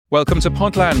Welcome to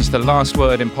Podland, the last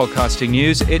word in podcasting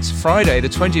news. It's Friday, the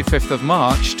 25th of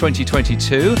March,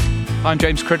 2022. I'm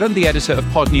James Cridland, the editor of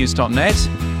podnews.net.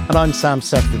 And I'm Sam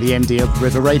Seffer, the MD of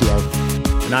River Radio.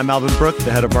 And I'm Alvin Brooke,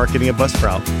 the head of marketing at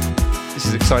Buzzsprout. This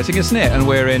is exciting, isn't it? And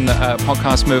we're in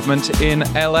podcast movement in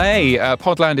LA.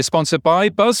 Podland is sponsored by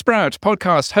Buzzsprout.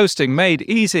 Podcast hosting made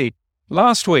easy.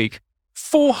 Last week,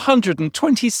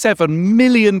 427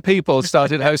 million people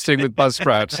started hosting with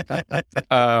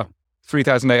Buzzsprout.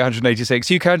 3,886.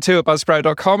 You can too at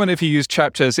buzzsprout.com. And if you use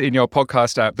chapters in your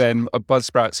podcast app, then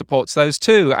Buzzsprout supports those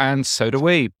too. And so do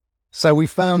we. So we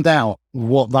found out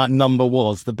what that number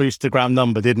was, the Boostergram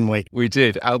number, didn't we? We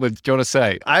did. Albert, do you want to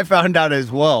say? I found out as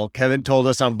well. Kevin told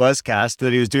us on Buzzcast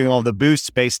that he was doing all the boosts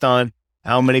based on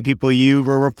how many people you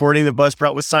were reporting that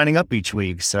Buzzsprout was signing up each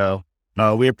week. So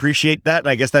we appreciate that. And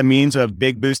I guess that means a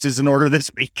big boost is in order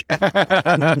this week.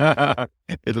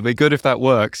 It'll be good if that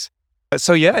works.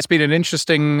 So yeah, it's been an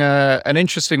interesting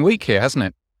week here, hasn't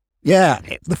it? Yeah.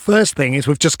 The first thing is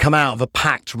we've just come out of a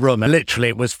packed room. And literally,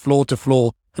 it was floor to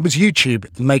floor. It was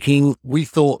YouTube making, we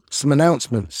thought, some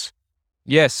announcements.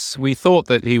 Yes, we thought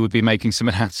that he would be making some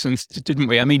announcements, didn't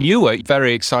we? I mean, you were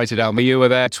very excited, Alma. You were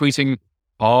there tweeting,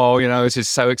 this is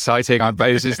so exciting.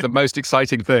 This is the most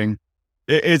exciting thing.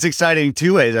 It's exciting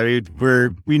two ways. I mean,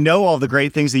 we know all the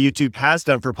great things that YouTube has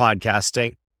done for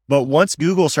podcasting. But once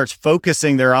Google starts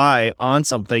focusing their eye on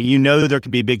something, you know there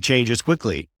can be big changes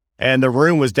quickly. And the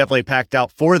room was definitely packed out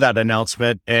for that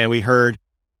announcement. And we heard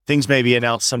things may be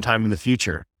announced sometime in the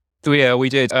future. Yeah, we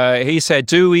did. He said,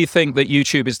 do we think that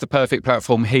YouTube is the perfect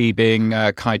platform? He being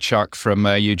Kai Chuck from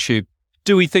YouTube.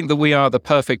 Do we think that we are the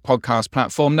perfect podcast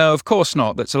platform? No, of course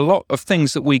not. There's a lot of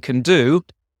things that we can do.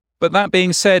 But that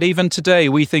being said, even today,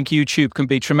 we think YouTube can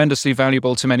be tremendously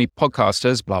valuable to many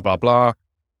podcasters, blah, blah, blah.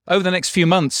 Over the next few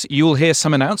months, you'll hear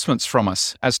some announcements from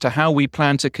us as to how we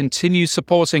plan to continue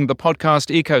supporting the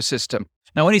podcast ecosystem.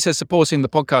 Now, when he says supporting the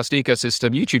podcast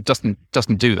ecosystem, YouTube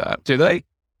doesn't do that, do they?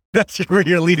 That's where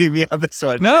you're leading me on this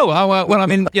one. No,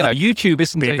 YouTube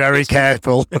isn't... Be very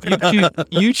careful.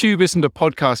 YouTube isn't a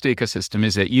podcast ecosystem,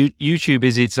 is it? YouTube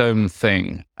is its own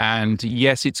thing. And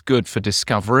yes, it's good for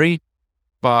discovery,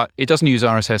 but it doesn't use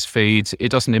RSS feeds. It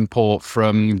doesn't import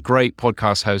from great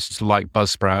podcast hosts like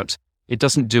Buzzsprout. It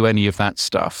doesn't do any of that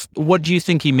stuff. What do you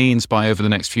think he means by over the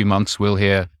next few months we'll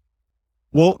hear?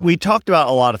 Well, we talked about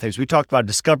a lot of things. We talked about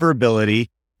discoverability.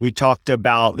 We talked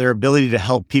about their ability to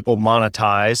help people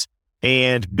monetize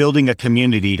and building a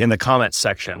community in the comments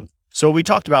section. So what we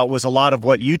talked about was a lot of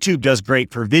what YouTube does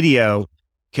great for video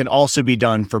can also be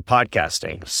done for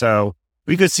podcasting. So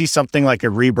we could see something like a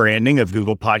rebranding of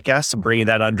Google Podcasts and bringing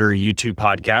that under YouTube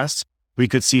Podcasts. We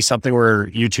could see something where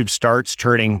YouTube starts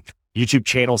turning YouTube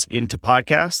channels into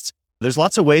podcasts. There's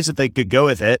lots of ways that they could go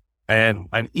with it. And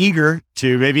I'm eager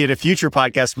to maybe in a future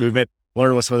podcast movement,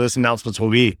 learn what some of those announcements will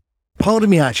be. Part of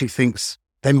me actually thinks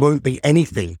there won't be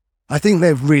anything. I think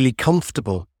they're really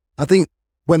comfortable. I think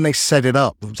when they set it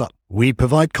up, it was like, we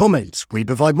provide comments, we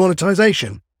provide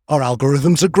monetization. Our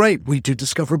algorithms are great. We do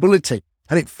discoverability.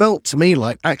 And it felt to me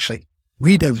like, actually,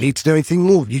 we don't need to do anything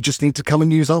more. You just need to come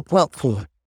and use our platform.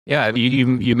 Yeah,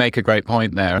 you make a great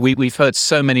point there. We've heard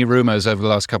so many rumors over the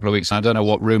last couple of weeks. I don't know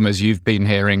what rumors you've been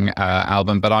hearing,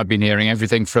 Alban, but I've been hearing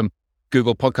everything from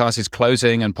Google Podcasts is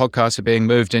closing and podcasts are being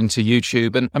moved into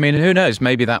YouTube. And I mean, who knows,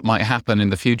 maybe that might happen in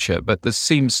the future, but there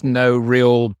seems no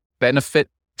real benefit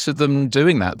to them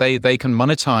doing that. They can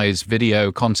monetize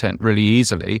video content really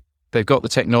easily. They've got the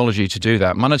technology to do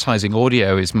that. Monetizing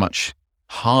audio is much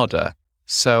harder.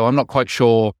 So I'm not quite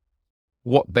sure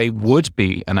what they would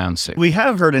be announcing. We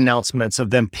have heard announcements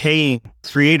of them paying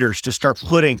creators to start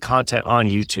putting content on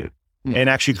YouTube and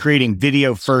actually creating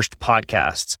video first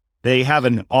podcasts. They have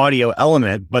an audio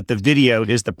element, but the video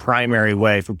is the primary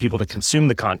way for people to consume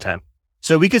the content.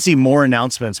 So we could see more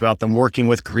announcements about them working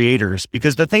with creators,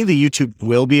 because the thing that YouTube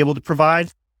will be able to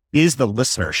provide is the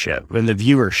listenership and the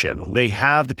viewership. They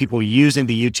have the people using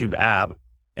the YouTube app.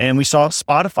 And we saw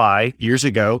Spotify years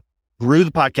ago grew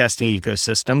the podcasting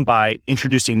ecosystem by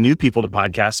introducing new people to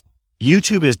podcasts.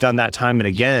 YouTube has done that time and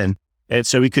again. And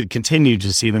so we could continue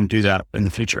to see them do that in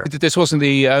the future. This wasn't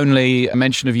the only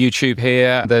mention of YouTube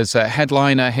here. There's a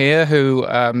Headliner here who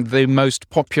the most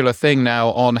popular thing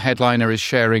now on Headliner is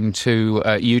sharing to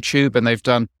YouTube, and they've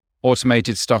done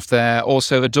automated stuff there.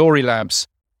 Also, Adori Labs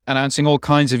announcing all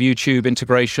kinds of YouTube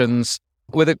integrations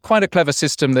with quite a clever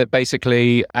system that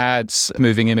basically adds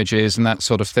moving images and that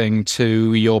sort of thing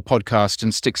to your podcast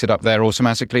and sticks it up there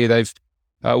automatically. They've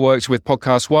worked with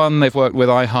Podcast One, they've worked with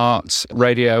iHeart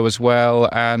Radio as well,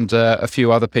 and a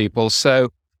few other people.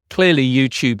 So clearly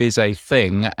YouTube is a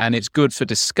thing and it's good for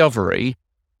discovery.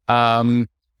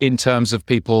 in terms of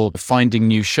people finding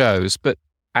new shows, but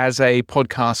as a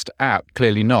podcast app,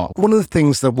 clearly not. One of the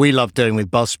things that we love doing with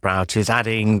Buzzsprout is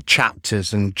adding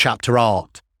chapters and chapter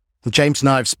art. And James and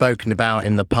I have spoken about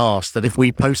in the past that if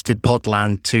we posted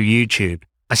Podland to YouTube,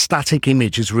 a static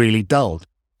image is really dull.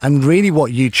 And really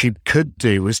what YouTube could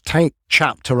do is take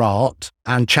chapter art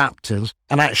and chapters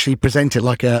and actually present it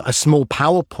like a small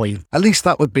PowerPoint. At least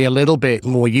that would be a little bit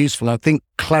more useful. I think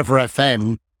Clever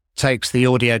FM takes the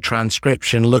audio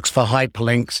transcription, looks for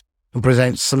hyperlinks and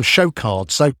presents some show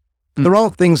cards. So there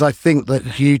are things I think that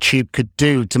YouTube could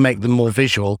do to make them more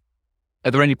visual.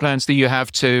 Are there any plans that you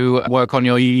have to work on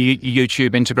your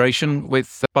YouTube integration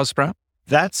with Buzzsprout?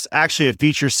 That's actually a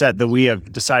feature set that we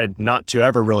have decided not to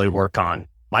ever really work on.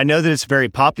 I know that it's very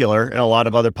popular and a lot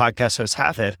of other podcast hosts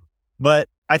have it, but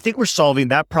I think we're solving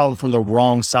that problem from the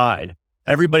wrong side.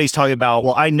 Everybody's talking about,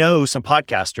 well, I know some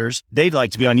podcasters, they'd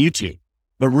like to be on YouTube.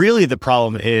 But really the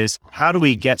problem is, how do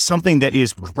we get something that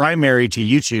is primary to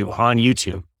YouTube on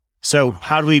YouTube? So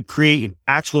how do we create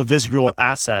actual visual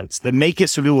assets that make it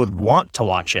so people would want to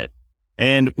watch it?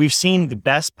 And we've seen the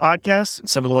best podcasts,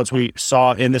 some of the ones we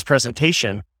saw in this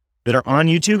presentation that are on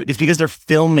YouTube, is because they're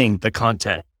filming the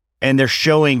content. And they're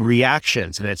showing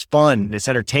reactions and it's fun, and it's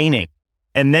entertaining.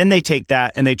 And then they take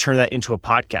that and they turn that into a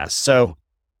podcast. So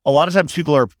a lot of times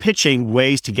people are pitching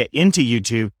ways to get into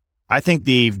YouTube. I think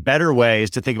the better way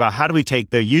is to think about how do we take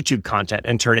the YouTube content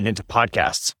and turn it into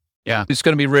podcasts? Yeah, it's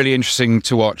going to be really interesting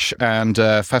to watch and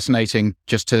fascinating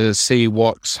just to see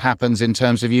what happens in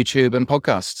terms of YouTube and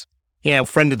podcasts. Yeah, a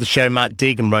friend of the show, Matt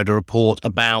Deegan, wrote a report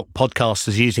about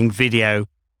podcasters using video.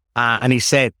 And he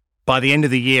said, by the end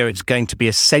of the year, it's going to be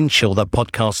essential that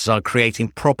podcasters are creating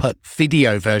proper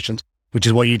video versions, which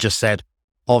is what you just said,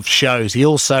 of shows. He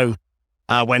also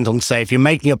went on to say, if you're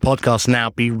making a podcast now,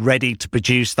 be ready to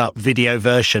produce that video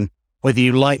version, whether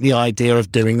you like the idea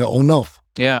of doing it or not.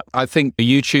 Yeah, I think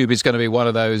YouTube is going to be one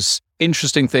of those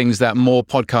interesting things that more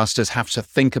podcasters have to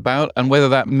think about. And whether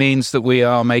that means that we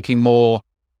are making more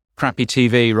crappy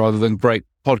TV rather than great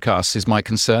podcasts is my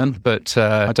concern, but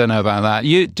I don't know about that.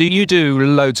 You do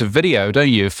loads of video, don't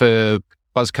you, for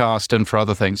Buzzcast and for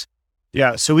other things?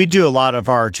 Yeah, so we do a lot of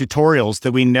our tutorials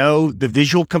that we know the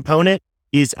visual component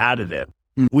is additive.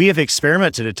 We have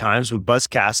experimented at times with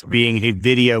Buzzcast being a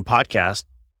video podcast,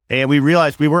 and we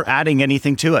realized we weren't adding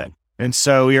anything to it. And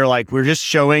so we were like, we're just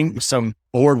showing some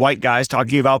bored white guys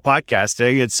talking about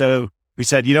podcasting. And so we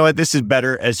said, you know what, this is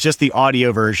better as just the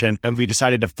audio version. And we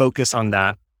decided to focus on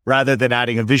that rather than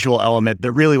adding a visual element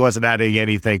that really wasn't adding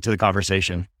anything to the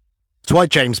conversation. That's why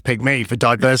James picked me, for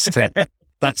diversity.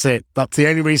 That's it. That's the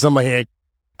only reason I'm here.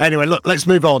 Anyway, look, let's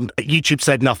move on. YouTube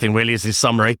said nothing really is his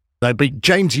summary. No, but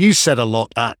James, you said a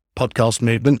lot at Podcast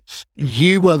Movement.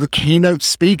 You were the keynote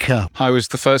speaker. I was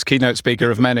the first keynote speaker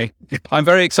of many. I'm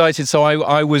very excited. So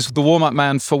I was the warm-up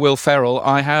man for Will Ferrell.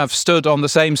 I have stood on the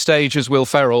same stage as Will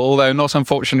Ferrell, although not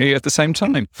unfortunately at the same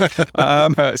time.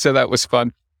 So that was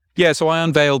fun. Yeah, so I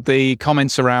unveiled the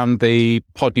comments around the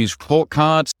Pod News report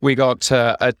card. We got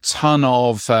a ton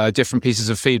of different pieces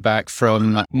of feedback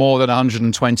from more than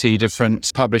 120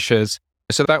 different publishers.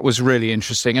 So that was really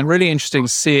interesting, and really interesting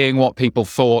seeing what people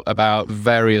thought about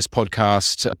various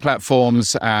podcast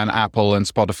platforms and Apple and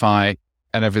Spotify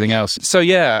and everything else. So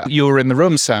yeah, you were in the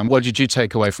room, Sam. What did you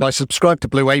take away from it? I subscribed to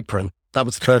Blue Apron. That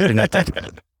was the first thing I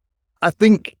did. I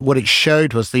think what it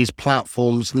showed was these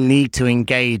platforms need to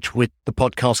engage with the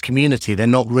podcast community. They're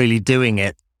not really doing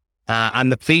it.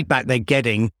 And the feedback they're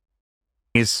getting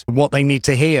is what they need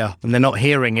to hear, and they're not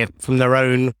hearing it from their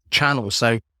own channel.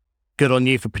 So good on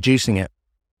you for producing it.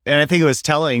 And I think it was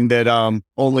telling that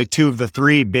only 2 of the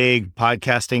 3 big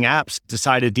podcasting apps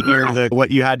decided to hear what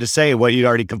you had to say, what you'd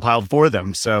already compiled for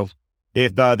them. So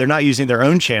if they're not using their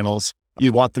own channels,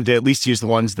 you want them to at least use the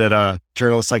ones that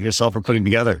journalists like yourself are putting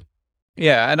together.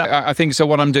 Yeah, and I think so.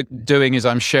 What I'm doing is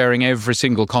I'm sharing every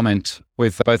single comment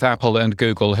with both Apple and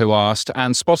Google who asked,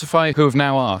 and Spotify who have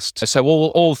now asked. So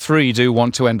all 3 do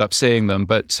want to end up seeing them.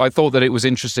 But I thought that it was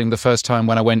interesting the first time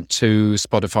when I went to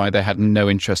Spotify, they had no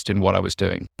interest in what I was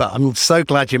doing. But I'm so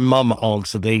glad your mum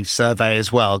answered the survey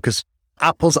as well, because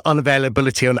Apple's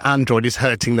unavailability on Android is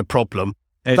hurting the problem.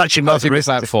 That's your mother,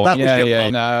 isn't it? Platform.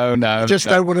 No. Just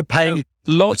don't want to pay.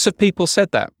 Lots of people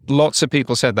said that.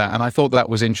 And I thought that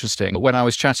was interesting. When I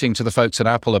was chatting to the folks at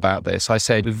Apple about this, I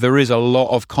said, there is a lot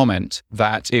of comment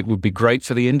that it would be great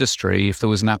for the industry if there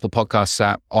was an Apple Podcasts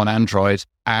app on Android.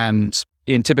 And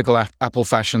in typical Apple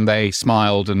fashion, they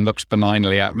smiled and looked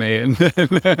benignly at me. And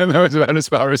that was about as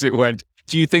far as it went.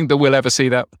 Do you think that we'll ever see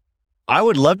that? I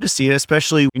would love to see it,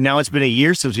 especially now it's been a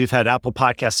year since we've had Apple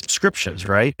Podcast subscriptions,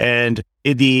 right? And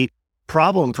the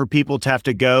problem for people to have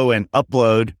to go and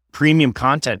upload premium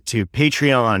content to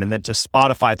Patreon and then to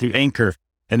Spotify through Anchor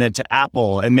and then to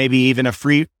Apple and maybe even a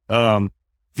free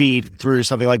feed through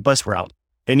something like Buzzsprout.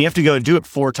 And you have to go and do it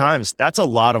 4 times. That's a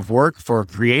lot of work for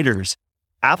creators.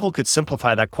 Apple could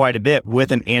simplify that quite a bit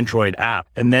with an Android app.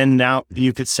 And then now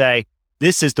you could say,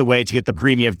 this is the way to get the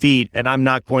premium feed, and I'm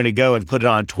not going to go and put it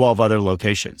on 12 other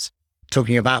locations.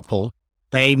 Talking of Apple,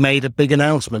 they made a big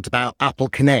announcement about Apple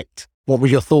Connect. What were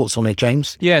your thoughts on it,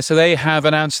 James? Yeah, so they have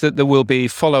announced that there will be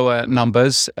follower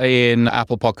numbers in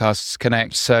Apple Podcasts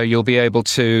Connect. So you'll be able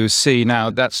to see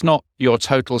now that's not your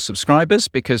total subscribers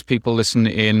because people listen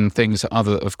in things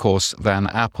other, of course, than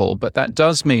Apple. But that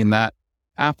does mean that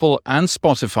Apple and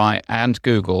Spotify and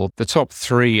Google, the top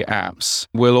 3 apps,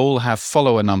 will all have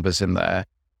follower numbers in there.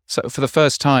 So for the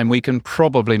first time, we can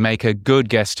probably make a good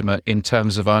guesstimate in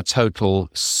terms of our total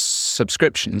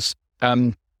subscriptions.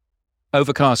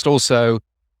 Overcast also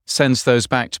sends those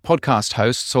back to podcast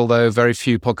hosts, although very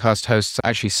few podcast hosts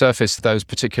actually surface those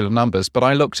particular numbers. But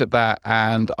I looked at that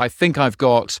and I think I've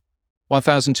got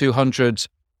 1,200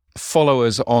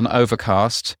 followers on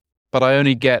Overcast, but I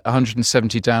only get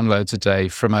 170 downloads a day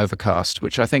from Overcast,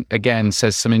 which I think, again,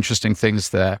 says some interesting things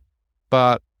there.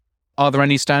 But are there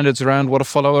any standards around what a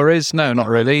follower is? No, not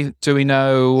really. Do we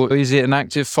know, is it an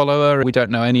active follower? We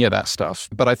don't know any of that stuff.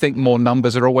 But I think more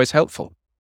numbers are always helpful.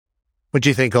 What do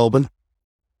you think, Alban?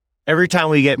 Every time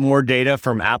we get more data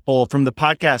from Apple, from the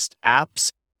podcast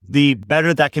apps, the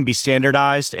better that can be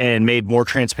standardized and made more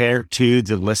transparent to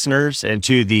the listeners and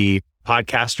to the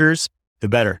podcasters, the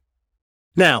better.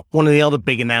 Now, one of the other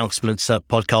big announcements at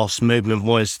Podcast Movement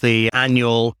was the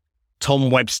annual Tom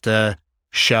Webster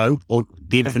show, or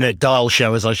the Infinite Dial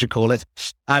show, as I should call it.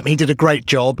 He did a great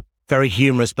job, very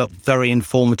humorous, but very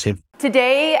informative.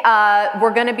 Today,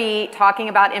 we're going to be talking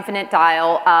about Infinite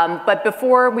Dial, but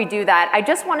before we do that, I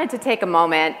just wanted to take a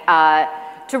moment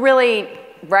to really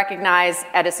recognize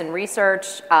Edison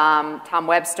Research, Tom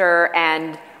Webster,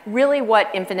 and really what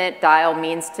Infinite Dial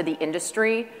means to the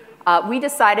industry. We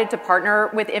decided to partner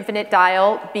with Infinite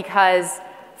Dial because,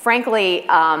 frankly,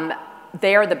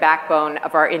 they are the backbone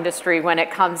of our industry when it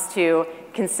comes to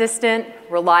consistent,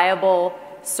 reliable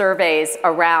surveys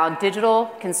around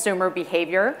digital consumer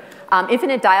behavior.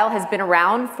 Infinite Dial has been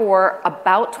around for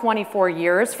about 24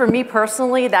 years. For me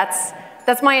personally, that's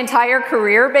my entire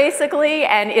career, basically,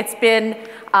 and it's been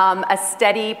a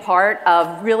steady part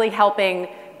of really helping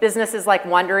businesses like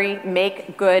Wondery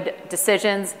make good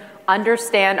decisions,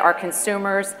 understand our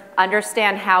consumers,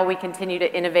 understand how we continue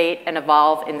to innovate and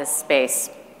evolve in this space.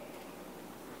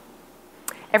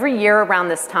 Every year around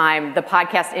this time, the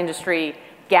podcast industry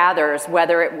gathers,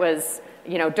 whether it was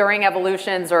during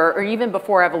Evolutions or even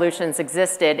before Evolutions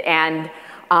existed, and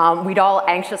we'd all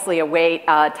anxiously await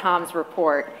Tom's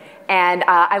report. And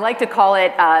I like to call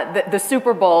it the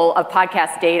Super Bowl of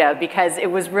podcast data, because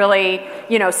it was really,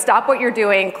 stop what you're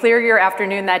doing, clear your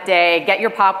afternoon that day, get your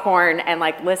popcorn, and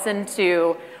listen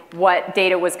to what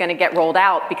data was going to get rolled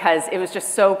out, because it was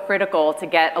just so critical to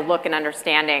get a look and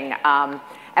understanding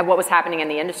at what was happening in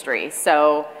the industry.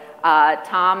 So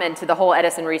Tom, and to the whole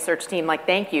Edison Research team,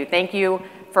 thank you. Thank you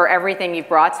for everything you've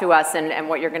brought to us and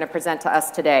what you're going to present to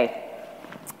us today.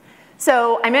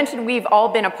 So I mentioned we've all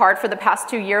been apart for the past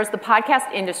 2 years. The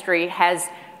podcast industry has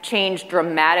changed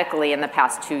dramatically in the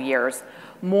past 2 years.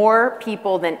 More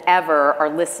people than ever are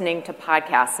listening to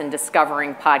podcasts and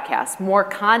discovering podcasts. More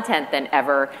content than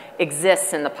ever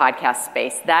exists in the podcast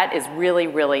space. That is really,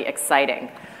 really exciting.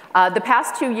 The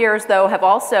past 2 years, though, have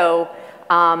also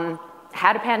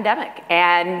had a pandemic.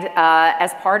 And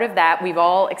as part of that, we've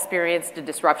all experienced a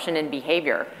disruption in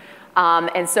behavior.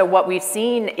 And so what we've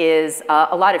seen is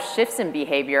a lot of shifts in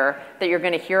behavior that you're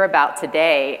going to hear about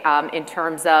today in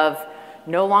terms of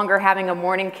no longer having a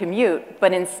morning commute,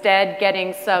 but instead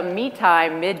getting some me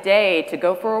time midday to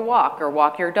go for a walk or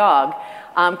walk your dog.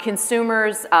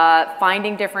 Consumers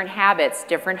finding different habits,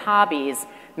 different hobbies,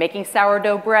 making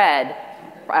sourdough bread,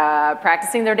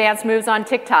 practicing their dance moves on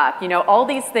TikTok. All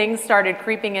these things started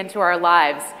creeping into our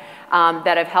lives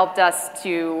that have helped us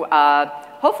to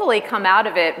hopefully come out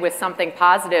of it with something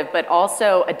positive, but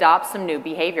also adopt some new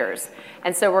behaviors.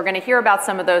 And so we're going to hear about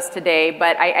some of those today,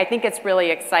 but I think it's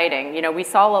really exciting. We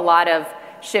saw a lot of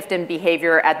shift in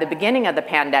behavior at the beginning of the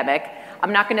pandemic.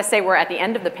 I'm not going to say we're at the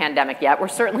end of the pandemic yet. We're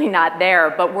certainly not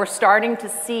there, but we're starting to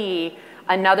see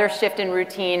another shift in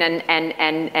routine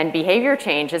and behavior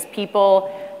change as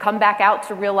people come back out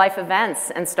to real life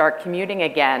events and start commuting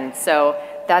again. So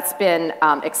that's been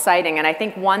exciting. And I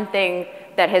think one thing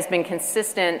that has been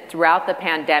consistent throughout the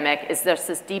pandemic is there's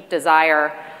this deep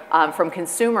desire from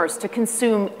consumers to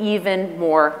consume even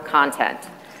more content.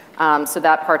 So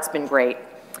that part's been great.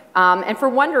 And for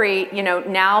Wondery,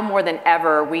 now more than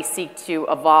ever, we seek to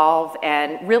evolve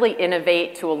and really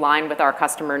innovate to align with our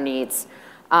customer needs.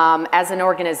 As an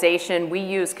organization, we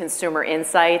use consumer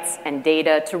insights and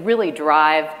data to really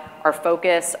drive our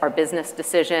focus, our business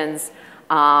decisions,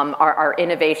 our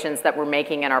innovations that we're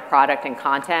making in our product and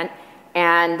content.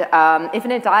 And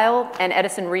Infinite Dial and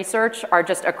Edison Research are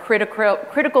just a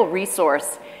critical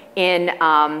resource in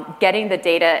getting the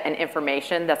data and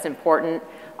information that's important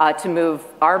to move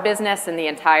our business and the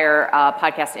entire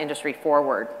podcast industry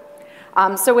forward.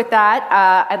 So with that,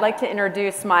 I'd like to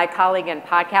introduce my colleague in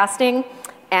podcasting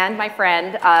and my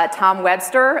friend, Tom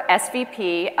Webster,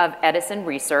 SVP of Edison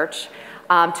Research,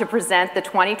 to present the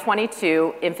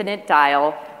 2022 Infinite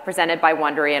Dial presented by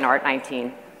Wondery and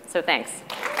Art19. So thanks.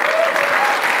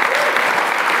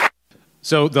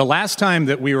 So the last time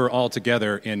that we were all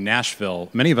together in Nashville,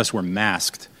 many of us were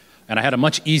masked, and I had a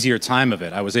much easier time of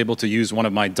it. I was able to use one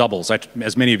of my doubles.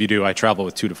 As many of you do, I travel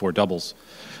with 2 to 4 doubles,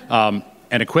 and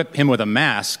equip him with a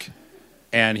mask,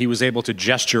 and he was able to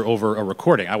gesture over a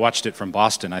recording. I watched it from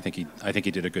Boston. I think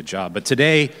he did a good job. But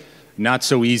today, not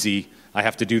so easy. I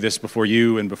have to do this before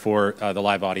you and before the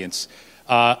live audience.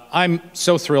 I'm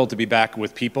so thrilled to be back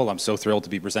with people. I'm so thrilled to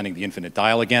be presenting the Infinite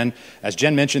Dial again. As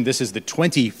Jen mentioned, this is the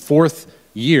 24th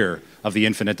year of the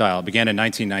Infinite Dial. It began in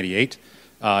 1998.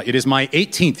 It is my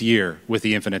 18th year with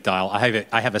the Infinite Dial.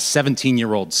 I have a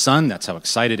 17-year-old son. That's how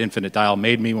excited Infinite Dial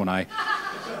made me when I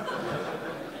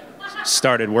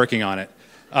started working on it.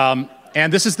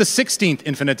 And this is the 16th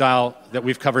Infinite Dial that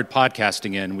we've covered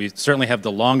podcasting in. We certainly have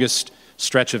the longest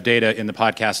stretch of data in the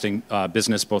podcasting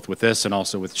business, both with this and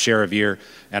also with Share of Year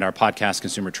and our podcast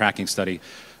consumer tracking study.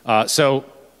 So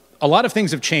a lot of things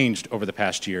have changed over the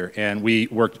past year, and we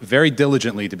worked very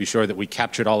diligently to be sure that we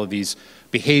captured all of these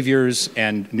behaviors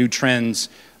and new trends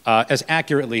as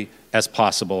accurately as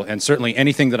possible. And certainly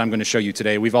anything that I'm going to show you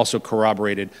today, we've also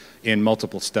corroborated in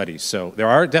multiple studies. So there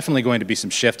are definitely going to be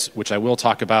some shifts, which I will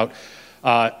talk about.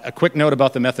 A quick note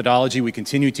about the methodology. We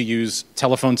continue to use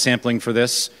telephone sampling for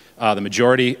this. The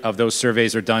majority of those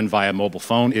surveys are done via mobile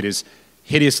phone. It is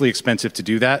hideously expensive to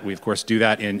do that. We, of course, do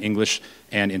that in English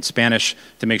and in Spanish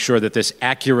to make sure that this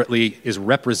accurately is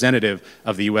representative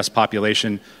of the U.S.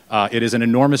 population. It is an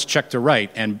enormous check to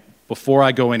write. And before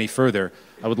I go any further,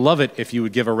 I would love it if you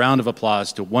would give a round of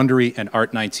applause to Wondery and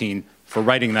Art19 for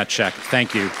writing that check.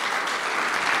 Thank you.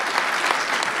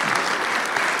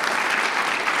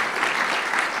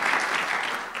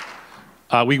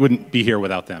 We wouldn't be here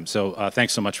without them. So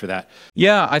thanks so much for that.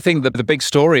 Yeah, I think the big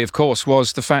story, of course,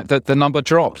 was the fact that the number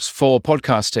dropped for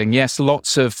podcasting. Yes,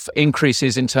 lots of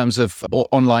increases in terms of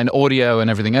online audio and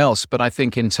everything else. But I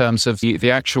think in terms of the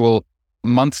actual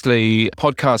monthly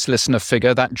podcast listener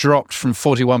figure, that dropped from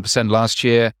 41% last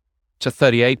year to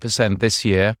 38% this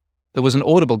year. There was an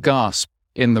audible gasp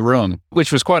in the room,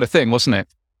 which was quite a thing, wasn't it?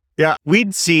 Yeah,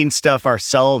 we'd seen stuff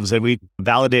ourselves and we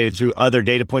validated through other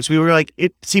data points. We were like,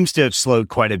 it seems to have slowed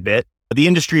quite a bit. The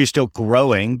industry is still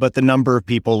growing, but the number of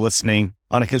people listening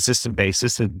on a consistent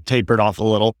basis had tapered off a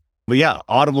little. But yeah,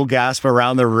 audible gasp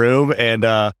around the room and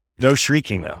no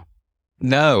shrieking though.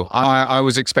 No, I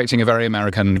was expecting a very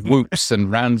American whoops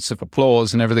and rounds of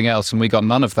applause and everything else, and we got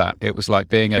none of that. It was like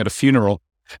being at a funeral.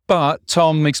 But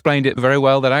Tom explained it very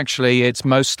well that actually it's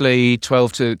mostly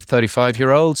 12 to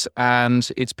 35-year-olds and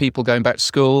it's people going back to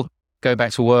school, going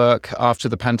back to work after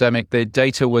the pandemic. The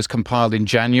data was compiled in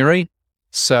January,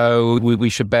 so we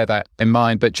should bear that in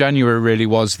mind. But January really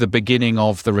was the beginning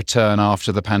of the return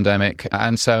after the pandemic.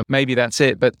 And so maybe that's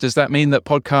it. But does that mean that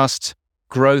podcast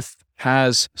growth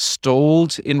has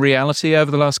stalled in reality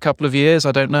over the last couple of years?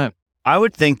 I don't know. I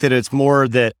would think that it's more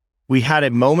that we had a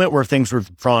moment where things were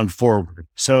drawn forward.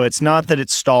 So it's not that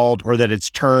it's stalled or that it's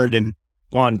turned and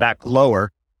gone back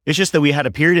lower. It's just that we had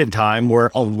a period in time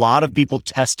where a lot of people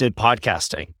tested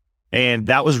podcasting, and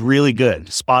that was really good.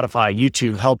 Spotify,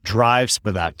 YouTube helped drive some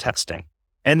of that testing.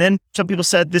 And then some people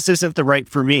said, this isn't the right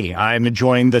for me. I'm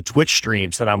enjoying the Twitch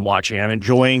streams that I'm watching. I'm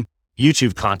enjoying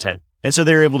YouTube content. And so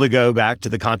they're able to go back to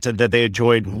the content that they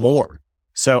enjoyed more.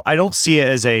 So I don't see it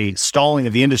as a stalling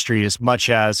of the industry as much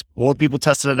as more people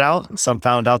tested it out and some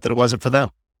found out that it wasn't for them.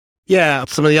 Yeah,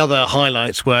 some of the other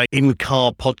highlights were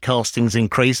in-car podcasting's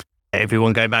increased,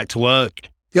 everyone going back to work.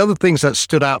 The other things that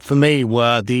stood out for me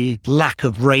were the lack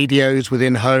of radios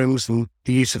within homes and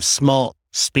the use of smart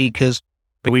speakers.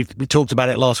 But we talked about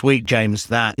it last week, James,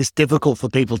 that it's difficult for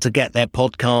people to get their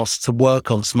podcasts to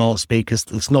work on smart speakers.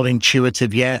 It's not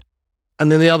intuitive yet.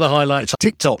 And then the other highlights,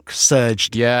 TikTok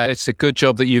surged. Yeah, it's a good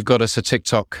job that you've got us a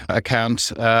TikTok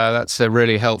account. That's a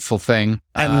really helpful thing.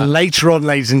 And later on,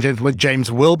 ladies and gentlemen,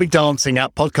 James will be dancing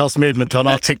at Podcast Movement on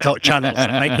our TikTok channel.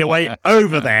 So make your way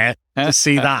over there to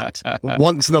see that.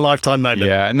 Once in a lifetime moment.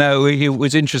 Yeah, no, it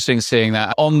was interesting seeing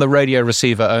that. On the radio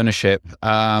receiver ownership,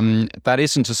 that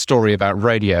isn't a story about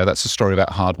radio. That's a story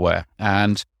about hardware.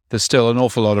 And there's still an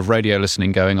awful lot of radio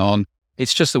listening going on.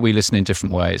 It's just that we listen in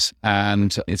different ways.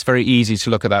 And it's very easy to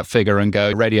look at that figure and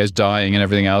go, radio's dying and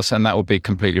everything else. And that would be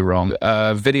completely wrong.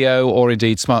 Video or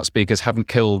indeed smart speakers haven't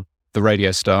killed the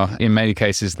radio star. In many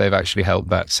cases, they've actually helped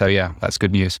that. So yeah, that's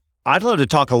good news. I'd love to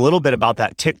talk a little bit about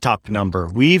that TikTok number.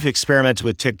 We've experimented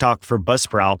with TikTok for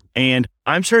Buzzsprout, and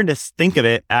I'm starting to think of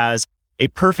it as a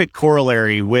perfect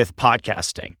corollary with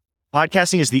podcasting.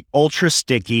 Podcasting is the ultra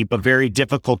sticky, but very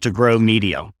difficult to grow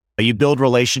medium. You build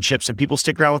relationships and people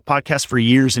stick around with podcasts for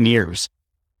years and years.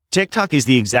 TikTok is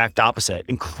the exact opposite.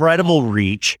 Incredible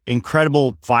reach,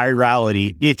 incredible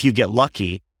virality if you get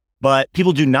lucky, but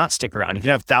people do not stick around. You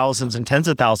can have thousands and tens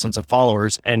of thousands of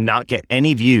followers and not get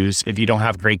any views if you don't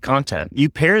have great content. You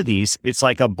pair these, it's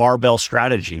like a barbell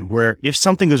strategy where if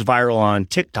something goes viral on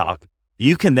TikTok,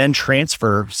 you can then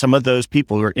transfer some of those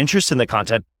people who are interested in the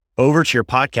content over to your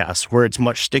podcast where it's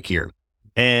much stickier.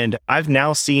 And I've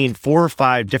now seen 4 or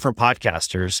 5 different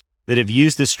podcasters that have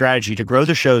used this strategy to grow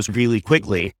their shows really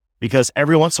quickly because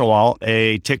every once in a while,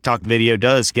 a TikTok video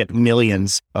does get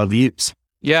millions of views.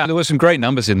 Yeah, there were some great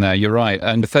numbers in there. You're right.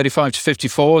 And 35 to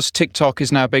 54s, TikTok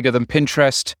is now bigger than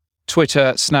Pinterest,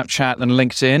 Twitter, Snapchat, and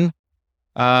LinkedIn.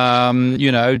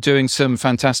 Doing some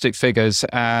fantastic figures.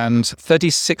 And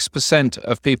 36%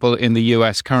 of people in the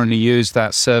US currently use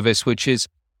that service, which is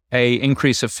a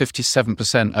increase of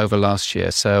 57% over last year.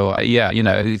 So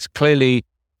it's clearly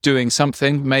doing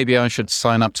something. Maybe I should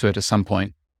sign up to it at some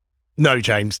point. No,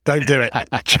 James, don't do it.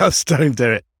 Just don't do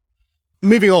it.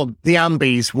 Moving on, the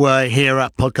Ambies were here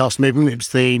at Podcast Movement. It was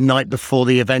the night before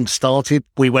the event started.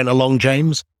 We went along,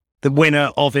 James. The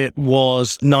winner of it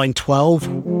was 912.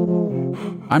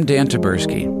 I'm Dan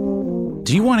Taberski.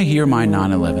 Do you want to hear my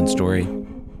 9/11 story?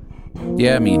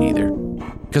 Yeah, me neither.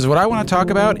 Because what I want to talk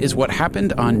about is what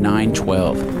happened on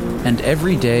 9/12 and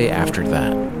every day after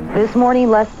that. This morning,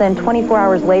 less than 24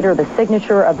 hours later, the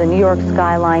signature of the New York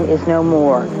skyline is no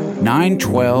more.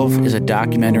 9/12 is a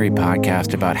documentary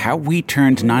podcast about how we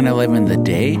turned 9/11 the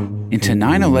day into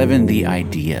 9/11 the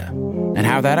idea, and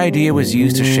how that idea was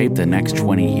used to shape the next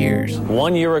 20 years.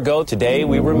 1 year ago today,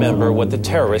 we remember what the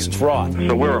terrorists wrought.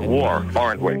 So we're at war,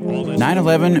 aren't we?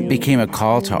 9/11 became a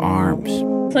call to arms.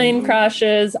 Plane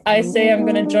crashes. I say I'm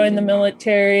going to join the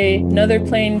military. Another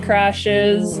plane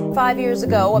crashes. 5 years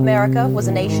ago, America was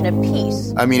a nation of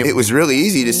peace. I mean, it was really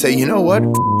easy to say, you know what?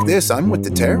 This, I'm with the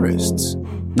terrorists.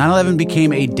 9/11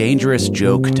 became a dangerous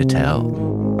joke to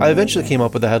tell. I eventually came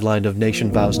up with the headline of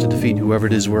Nation Vows to Defeat Whoever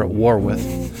It Is We're at War With.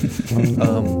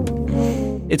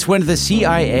 It's when the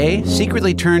CIA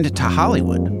secretly turned to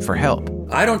Hollywood for help.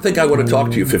 I don't think I would have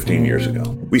talked to you 15 years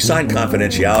ago. We signed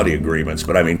confidentiality agreements,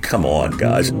 but I mean, come on,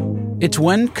 guys. It's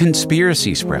when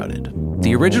conspiracy sprouted,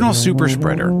 the original super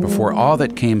spreader before all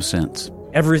that came since.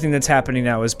 Everything that's happening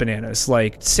now is bananas.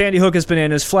 Like, Sandy Hook is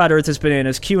bananas, Flat Earth is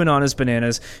bananas, QAnon is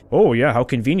bananas. Oh yeah, how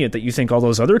convenient that you think all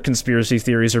those other conspiracy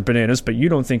theories are bananas, but you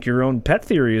don't think your own pet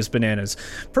theory is bananas.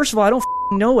 First of all, I don't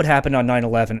know what happened on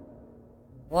 9/11.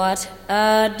 What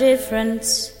a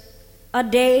difference a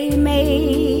day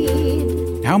made.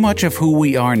 How much of who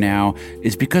we are now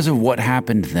is because of what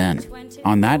happened then,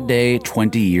 on that day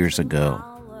 20 years ago?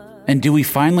 And do we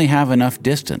finally have enough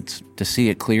distance to see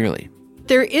it clearly?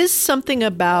 There is something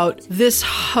about this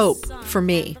hope for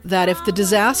me that if the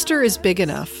disaster is big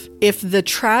enough, if the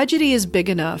tragedy is big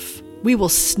enough, we will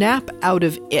snap out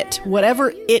of it.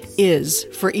 Whatever it is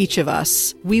for each of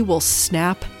us, we will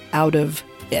snap out of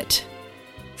it.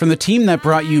 From the team that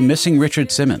brought you Missing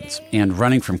Richard Simmons and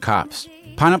Running from Cops,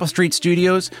 Pineapple Street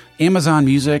Studios, Amazon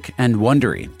Music, and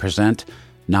Wondery present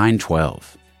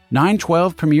 9/12.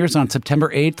 9/12 premieres on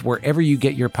September 8th wherever you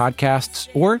get your podcasts,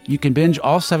 or you can binge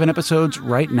all 7 episodes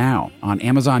right now on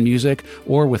Amazon Music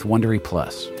or with Wondery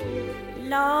Plus.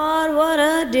 Lord, what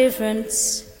a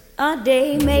difference a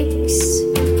day makes.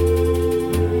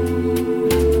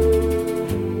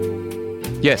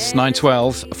 Yes,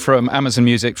 9/12 from Amazon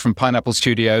Music, from Pineapple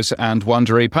Studios and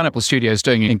Wondery. Pineapple Studios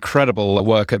doing incredible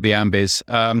work at the Ambies.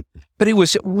 But it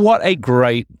was, what a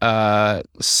great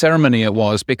ceremony it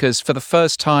was, because for the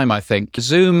first time, I think,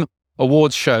 Zoom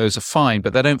awards shows are fine,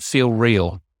 but they don't feel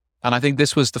real. And I think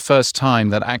this was the first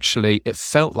time that actually it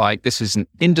felt like this is an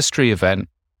industry event.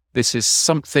 This is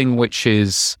something which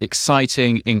is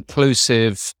exciting,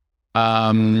 inclusive,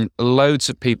 loads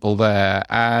of people there.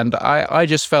 And I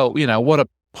just felt, what a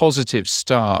positive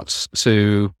start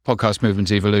to Podcast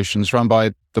Movement Evolutions, run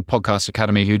by the Podcast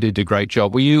Academy, who did a great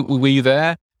job. Were you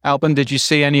there, Alban? Did you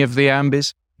see any of the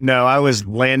Ambies? No, I was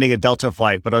landing a Delta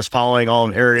flight, but I was following all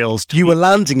of Ariel's tweets. You were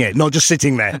landing it, not just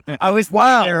sitting there. I was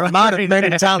man of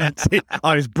many talents.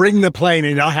 I was bringing the plane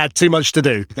in. I had too much to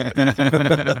do.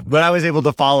 But I was able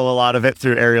to follow a lot of it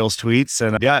through Ariel's tweets.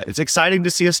 And yeah, it's exciting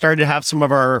to see us starting to have some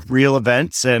of our real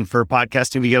events and for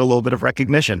podcasting to get a little bit of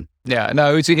recognition. Yeah,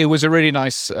 no, it was a really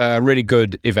nice, really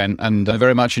good event, and I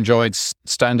very much enjoyed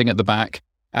standing at the back.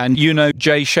 And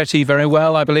Jay Shetty very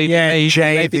well, I believe. Yeah,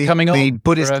 Jay, the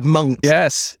Buddhist monk.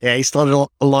 Yes. Yeah, he started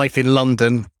a life in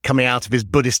London coming out of his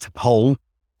Buddhist hole.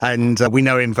 And we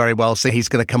know him very well, so he's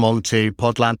going to come on to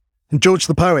Podland. And George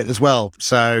the Poet as well.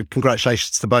 So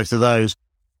congratulations to both of those.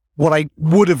 What I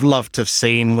would have loved to have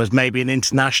seen was maybe an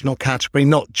international category,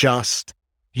 not just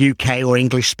UK or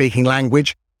English-speaking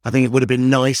language. I think it would have been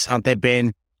nice had there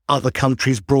been other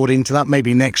countries brought into that.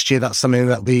 Maybe next year that's something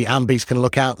that the Ambies can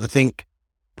look at. I think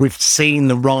we've seen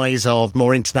the rise of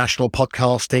more international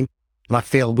podcasting, and I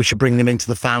feel we should bring them into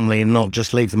the family and not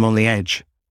just leave them on the edge.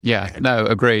 Yeah, no,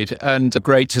 agreed. And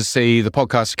great to see the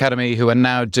Podcast Academy, who are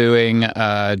now doing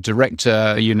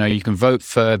director, you can vote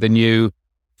for the new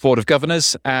Board of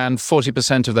Governors, and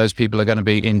 40% of those people are going to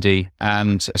be indie.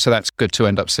 And so that's good to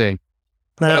end up seeing.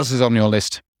 What else is on your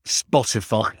list?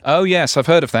 Spotify. Oh, yes, I've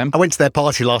heard of them. I went to their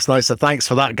party last night, so thanks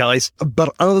for that, guys.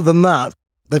 But other than that,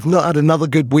 they've not had another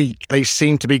good week. They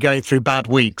seem to be going through bad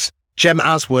weeks. Jem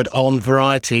Aswood on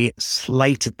Variety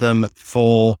slated them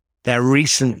for their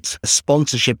recent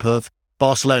sponsorship of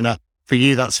Barcelona. For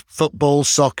you, that's football,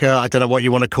 soccer. I don't know what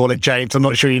you want to call it, James. I'm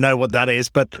not sure you know what that is.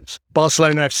 But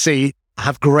Barcelona FC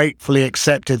have gratefully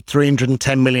accepted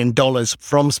 $310 million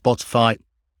from Spotify.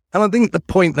 And I think the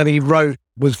point that he wrote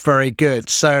was very good.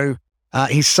 So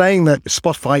he's saying that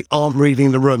Spotify aren't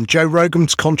reading the room. Joe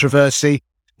Rogan's controversy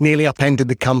nearly upended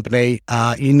the company,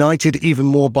 united even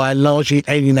more by a largely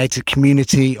alienated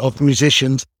community of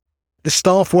musicians. The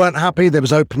staff weren't happy. There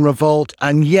was open revolt.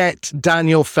 And yet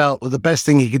Daniel felt that the best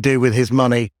thing he could do with his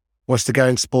money was to go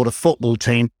and support a football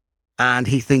team. And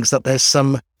he thinks that there's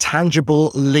some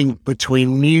tangible link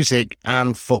between music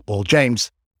and football.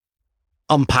 James,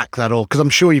 unpack that all, because I'm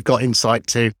sure you've got insight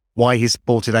to why he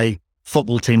supported a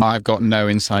football team. I've got no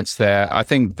insights there. I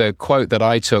think the quote that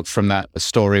I took from that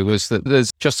story was that there's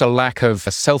just a lack of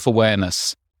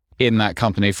self-awareness in that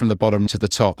company from the bottom to the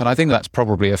top. And I think that's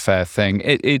probably a fair thing.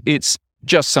 It's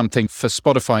just something for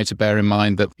Spotify to bear in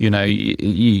mind that,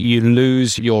 you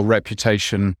lose your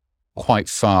reputation quite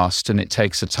fast, and it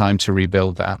takes a time to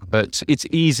rebuild that. But it's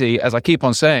easy, as I keep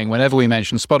on saying, whenever we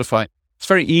mention Spotify, it's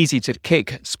very easy to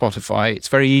kick Spotify. It's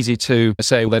very easy to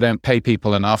say, well, they don't pay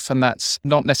people enough. And that's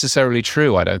not necessarily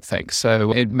true, I don't think.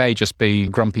 So it may just be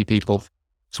grumpy people.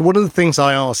 So one of the things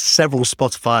I asked several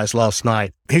Spotifyers last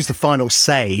night, who's the final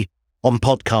say on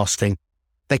podcasting?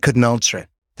 They couldn't answer it.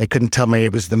 They couldn't tell me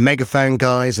it was the Megaphone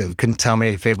guys. They couldn't tell me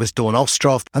if it was Dawn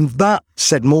Ostroff. And that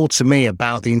said more to me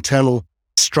about the internal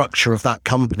structure of that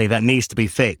company that needs to be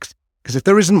fixed. Because if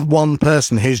there isn't one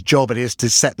person whose job it is to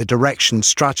set the direction,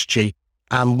 strategy,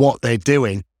 and what they're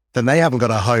doing, then they haven't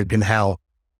got a hope in hell.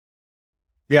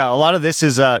 Yeah, a lot of this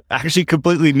is actually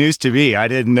completely news to me. I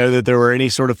didn't know that there were any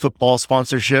sort of football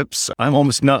sponsorships. I'm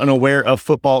almost not unaware of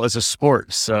football as a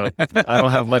sport, so I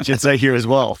don't have much insight here as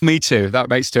well. Me too. That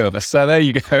makes two of us. So there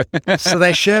you go. So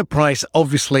their share price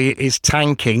obviously is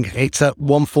tanking. It's at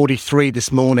 143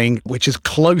 this morning, which is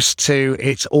close to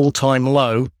its all-time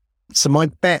low. So my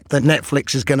bet that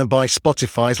Netflix is going to buy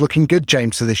Spotify is looking good,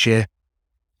 James, for this year.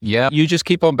 Yeah, you just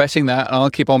keep on betting that, and I'll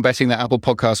keep on betting that Apple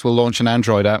Podcasts will launch an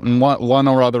Android app, and one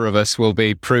or other of us will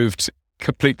be proved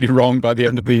completely wrong by the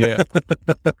end of the year.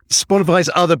 Spotify's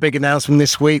other big announcement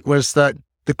this week was that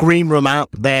the Green Room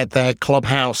app, their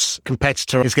Clubhouse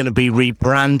competitor, is going to be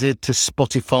rebranded to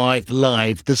Spotify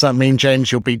Live. Does that mean,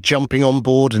 James, you'll be jumping on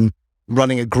board and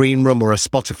running a Green Room or a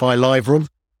Spotify Live room?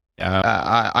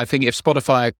 I think if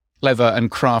Spotify are clever and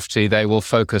crafty, they will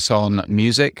focus on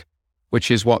music, which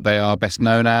is what they are best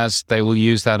known as. They will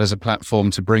use that as a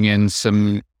platform to bring in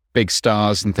some big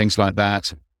stars and things like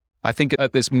that. I think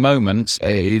at this moment,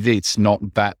 it's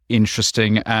not that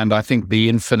interesting. And I think the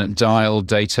infinite dial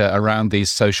data around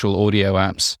these social audio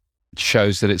apps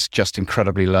shows that it's just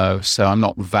incredibly low. So I'm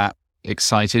not that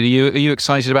excited. Are you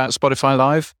excited about Spotify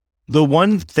Live? The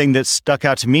one thing that stuck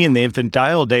out to me in the infinite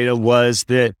dial data was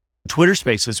that Twitter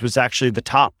Spaces was actually the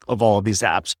top of all of these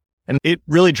apps. And it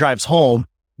really drives home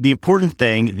the important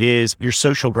thing is your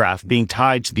social graph being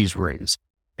tied to these rings.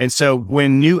 And so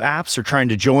when new apps are trying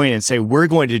to join and say, we're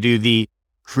going to do the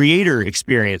creator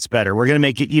experience better. We're going to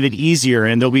make it even easier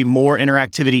and there'll be more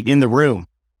interactivity in the room.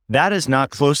 That is not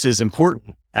close as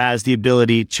important as the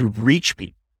ability to reach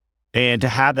people and to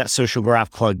have that social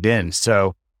graph plugged in.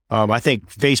 So I think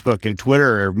Facebook and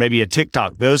Twitter or maybe a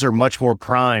TikTok, those are much more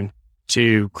primed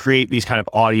to create these kind of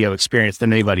audio experience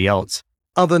than anybody else.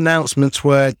 Other announcements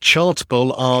were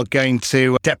Chartable are going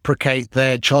to deprecate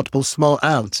their Chartable smart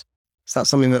ads. Is that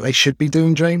something that they should be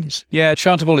doing, James? Yeah,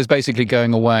 Chartable is basically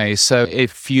going away. So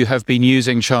if you have been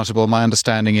using Chartable, my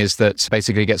understanding is that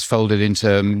basically it gets folded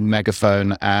into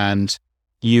Megaphone and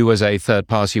you as a third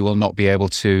party will not be able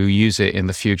to use it in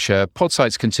the future.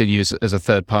 Podsights continues as a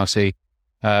third party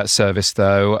service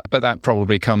though, but that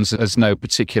probably comes as no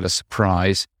particular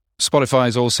surprise. Spotify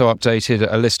has also updated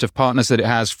a list of partners that it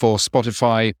has for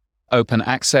Spotify Open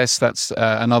Access. That's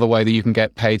another way that you can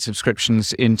get paid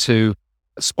subscriptions into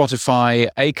Spotify.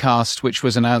 Acast, which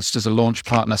was announced as a launch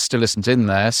partner, still isn't in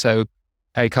there. So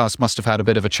Acast must have had a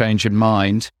bit of a change in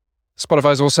mind. Spotify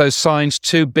has also signed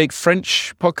 2 big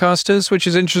French podcasters, which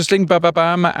is interesting,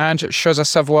 Bababam and Chose à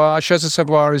Savoir. Chose à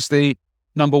Savoir is the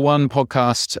 #1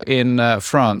 podcast in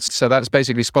France. So that's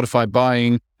basically Spotify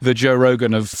buying the Joe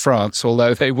Rogan of France,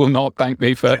 although they will not thank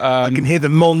me for... I can hear the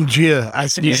mon Dieu,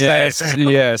 as you say.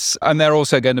 Yes. And they're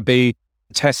also going to be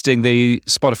testing the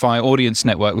Spotify Audience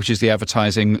Network, which is the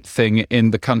advertising thing in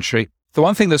the country. The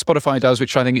one thing that Spotify does,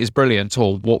 which I think is brilliant,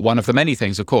 or one of the many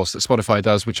things, of course, that Spotify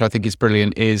does, which I think is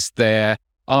brilliant, is their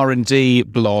R&D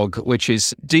blog, which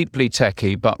is deeply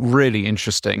techy, but really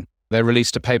interesting. They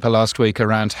released a paper last week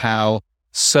around how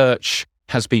search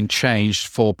has been changed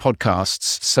for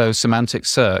podcasts. So semantic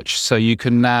search. So you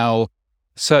can now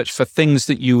search for things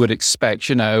that you would expect,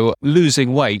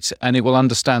 losing weight, and it will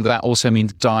understand that also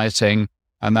means dieting.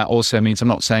 And that also means, I'm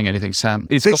not saying anything, Sam.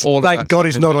 Thank God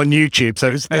it's not on YouTube,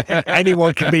 so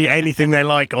anyone can be anything they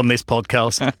like on this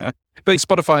podcast. But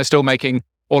Spotify is still making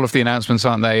all of the announcements,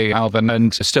 aren't they, Alvin,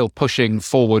 and still pushing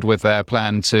forward with their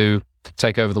plan to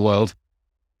take over the world.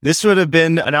 This would have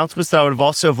been announcements that I would have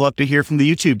also loved to hear from the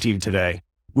YouTube team today.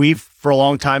 We've, for a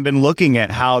long time, been looking at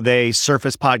how they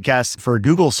surface podcasts for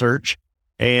Google search,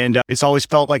 and it's always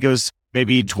felt like it was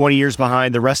maybe 20 years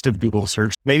behind the rest of Google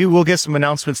search. Maybe we'll get some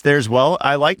announcements there as well.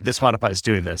 I like that Spotify is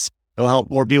doing this. It'll help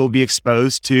more people be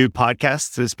exposed to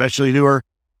podcasts, especially who are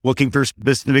looking for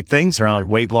specific things around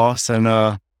weight loss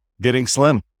and getting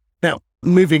slim. Now,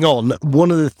 moving on,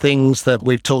 one of the things that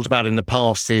we've talked about in the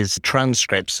past is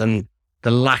transcripts and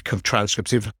the lack of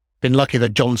transcripts. We've been lucky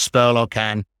that John Spurlock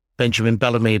and Benjamin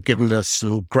Bellamy have given us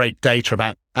some great data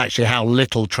about actually how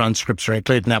little transcripts are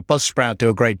included. Now, Buzzsprout do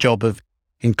a great job of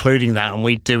including that, and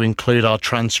we do include our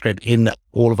transcript in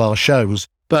all of our shows.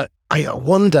 But I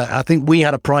wonder, I think we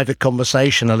had a private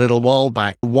conversation a little while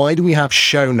back. Why do we have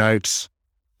show notes,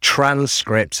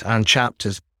 transcripts, and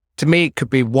chapters? To me, it could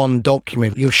be one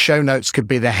document. Your show notes could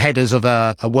be the headers of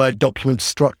a Word document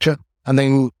structure, and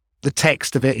then the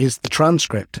text of it is the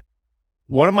transcript.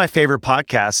 One of my favorite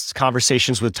podcasts,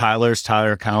 Conversations with Tyler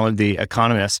Cowen, the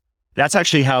economist, that's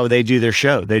actually how they do their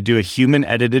show. They do a human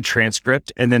edited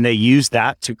transcript, and then they use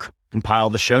that to compile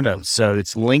the show notes. So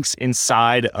it's links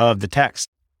inside of the text.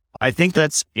 I think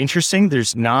that's interesting.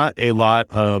 There's not a lot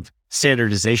of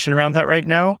standardization around that right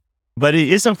now, but it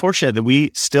is unfortunate that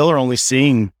we still are only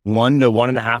seeing 1 to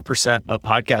 1.5% of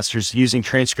podcasters using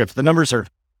transcripts. The numbers are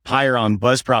higher on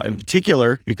Buzzsprout in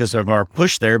particular because of our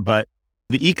push there, but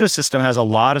the ecosystem has a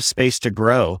lot of space to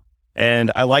grow.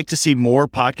 And I like to see more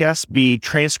podcasts be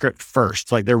transcript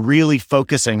first. Like they're really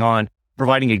focusing on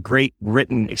providing a great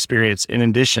written experience in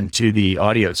addition to the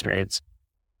audio experience.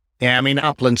 Yeah, I mean,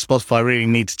 Apple and Spotify really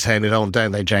need to turn it on,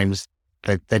 don't they, James?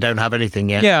 They don't have anything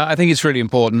yet. Yeah, I think it's really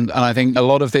important. And I think a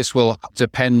lot of this will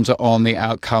depend on the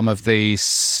outcome of the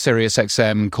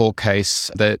SiriusXM court case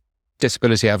that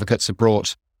disability advocates have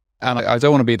brought. And I don't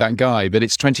want to be that guy, but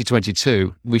it's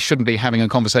 2022. We shouldn't be having a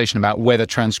conversation about whether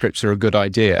transcripts are a good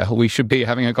idea. We should be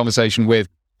having a conversation with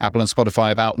Apple and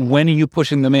Spotify about when are you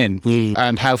putting them in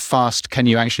and how fast can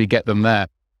you actually get them there.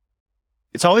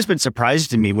 It's always been surprising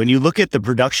to me when you look at the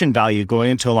production value going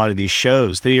into a lot of these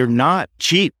shows. They are not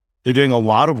cheap. They're doing a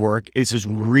lot of work. It's just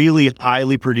really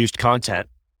highly produced content.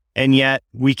 And yet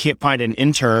we can't find an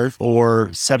intern for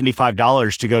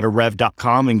 $75 to go to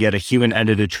rev.com and get a human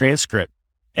edited transcript.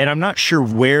 And I'm not sure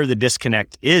where the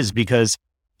disconnect is because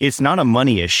it's not a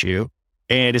money issue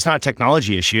and it's not a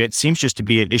technology issue. It seems just to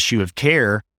be an issue of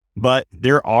care, but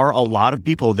there are a lot of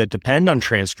people that depend on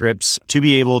transcripts to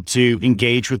be able to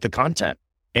engage with the content.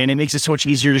 And it makes it so much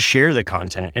easier to share the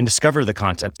content and discover the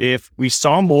content. If we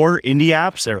saw more indie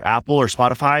apps or Apple or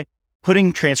Spotify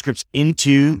putting transcripts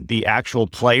into the actual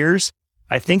players,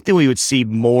 I think that we would see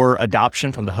more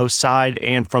adoption from the host side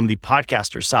and from the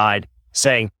podcaster side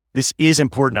saying, this is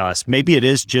important to us. Maybe it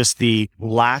is just the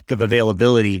lack of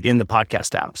availability in the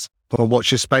podcast apps. Well,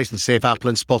 watch your space and see if Apple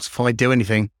and Spotify do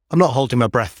anything. I'm not holding my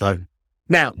breath, though.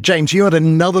 Now, James, you had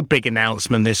another big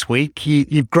announcement this week.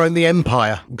 You've grown the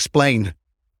empire. Explain.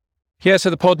 Yeah, so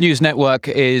the Pod News Network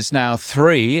is now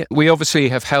 3. We obviously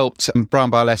have helped Brian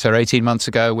Barletta 18 months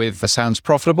ago with Sounds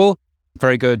Profitable,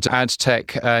 very good ad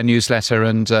tech newsletter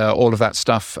and all of that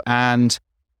stuff, and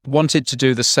wanted to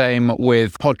do the same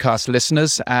with podcast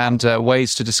listeners and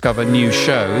ways to discover new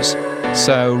shows.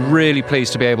 So really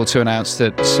pleased to be able to announce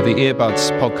that the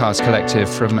Earbuds Podcast Collective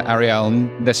from Ariel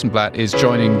Nessenblatt is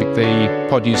joining the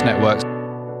Pod News Network.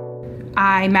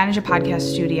 I manage a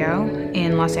podcast studio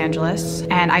in Los Angeles,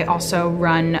 and I also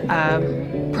run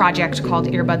a project called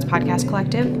Earbuds Podcast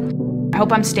Collective. I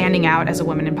hope I'm standing out as a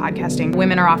woman in podcasting.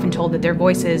 Women are often told that their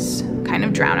voices kind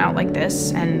of drown out like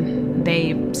this, and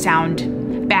they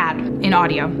sound bad in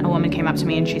audio. A woman came up to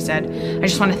me and she said, I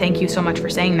just want to thank you so much for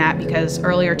saying that, because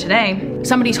earlier today,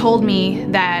 somebody told me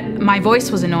that my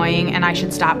voice was annoying and I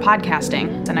should stop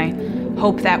podcasting. And I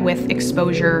hope that with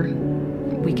exposure,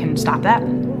 we can stop that.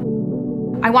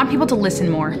 I want people to listen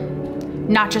more,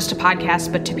 not just to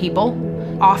podcasts, but to people.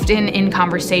 Often in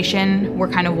conversation, we're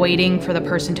kind of waiting for the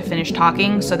person to finish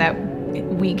talking so that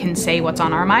we can say what's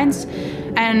on our minds.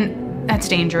 And that's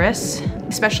dangerous,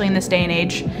 especially in this day and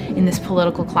age, in this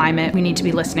political climate. We need to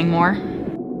be listening more.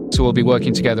 So we'll be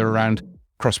working together around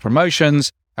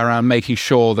cross-promotions, around making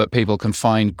sure that people can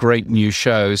find great new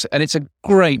shows. And it's a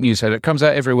great newsletter. It comes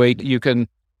out every week. You can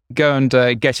go and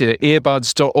get it at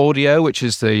earbuds.audio, which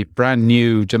is the brand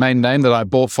new domain name that I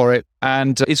bought for it.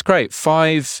 And it's great.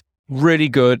 5 really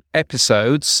good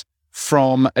episodes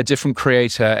from a different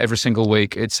creator every single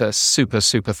week. It's a super,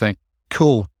 super thing.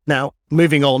 Cool. Now,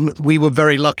 moving on, we were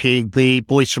very lucky. The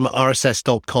boys from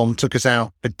RSS.com took us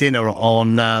out for dinner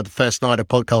on the first night of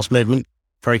Podcast Movement.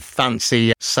 Very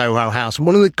fancy Soho house. And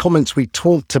one of the comments we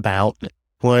talked about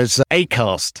was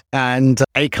Acast, and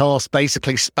Acast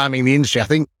basically spamming the industry. I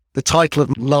think the title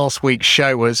of last week's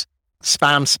show was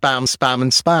Spam, Spam, Spam,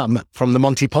 and Spam from the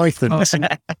Monty Python. Oh.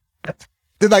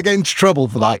 Did I get into trouble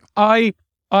for that? I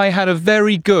had a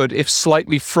very good, if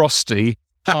slightly frosty,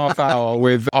 half hour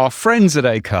with our friends at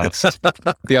Acast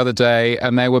the other day,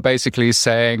 and they were basically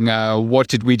saying, what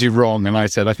did we do wrong? And I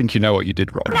said, I think you know what you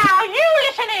did wrong. Now you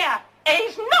listen here.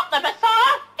 He's not the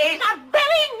Messiah. He's a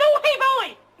very naughty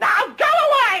boy. Now go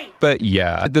away. But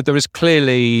yeah, there is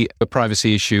clearly a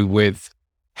privacy issue with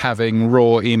having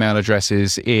raw email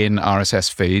addresses in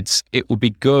RSS feeds. It would be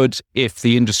good if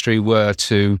the industry were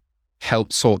to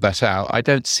help sort that out. I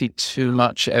don't see too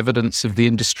much evidence of the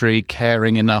industry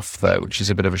caring enough, though, which is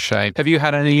a bit of a shame. Have you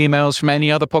had any emails from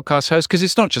any other podcast hosts? Because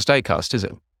it's not just Acast, is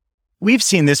it? We've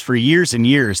seen this for years and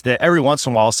years, that every once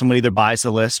in a while, somebody either buys the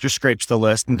list or scrapes the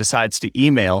list and decides to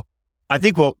email. I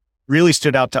think what really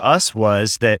stood out to us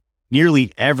was that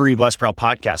nearly every Buzzsprout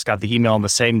podcast got the email on the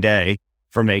same day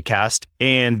from Acast.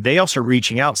 And they also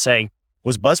reaching out saying,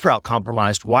 was Buzzsprout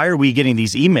compromised? Why are we getting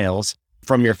these emails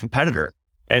from your competitor?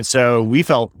 And so we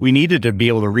felt we needed to be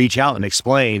able to reach out and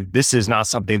explain, this is not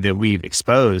something that we've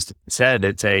exposed. Instead,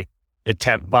 it's a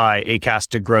attempt by Acast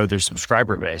to grow their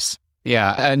subscriber base.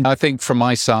 Yeah. And I think from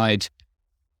my side,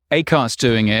 Acast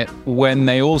doing it when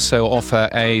they also offer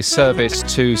a service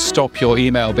to stop your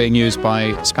email being used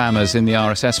by spammers in the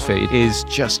RSS feed is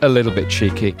just a little bit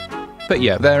cheeky. But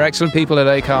yeah, they're excellent people at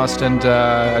Acast, and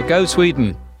go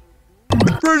Sweden.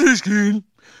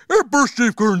 A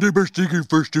birthday corn, the birthday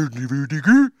first in the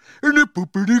vinegar, and the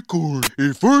puppety corn.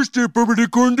 And first the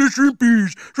puppety corn, the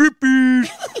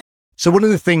shrimpies. So one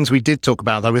of the things we did talk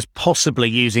about, though, was possibly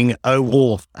using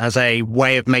OAuth as a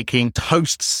way of making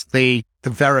hosts the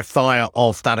verifier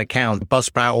of that account.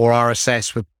 Buzzsprout or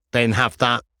RSS would then have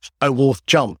that OAuth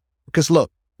jump. Because look,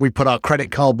 we put our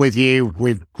credit card with you.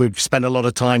 We've spent a lot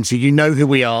of time, so you know who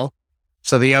we are.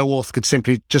 So the OAuth could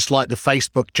simply, just like the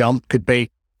Facebook jump, could be,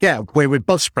 yeah, we're with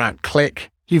Buzzsprout, click,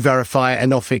 you verify it,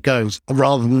 and off it goes,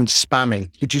 rather than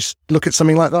spamming. Could you look at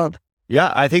something like that?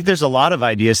 Yeah, I think there's a lot of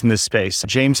ideas in this space.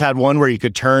 James had one where you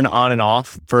could turn on and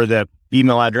off for the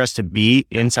email address to be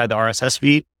inside the RSS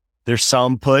feed. There's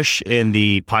some push in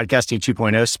the podcasting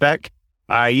 2.0 spec.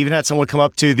 I even had someone come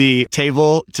up to the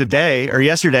table today or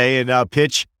yesterday and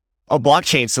pitch a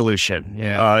blockchain solution.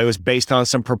 Yeah. It was based on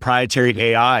some proprietary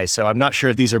AI. So I'm not sure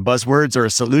if these are buzzwords or a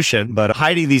solution, but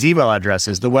hiding these email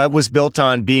addresses. The web was built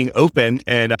on being open,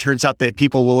 and it turns out that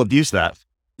people will abuse that.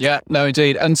 Yeah, no,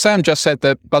 indeed. And Sam just said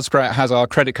that Buzzsprout has our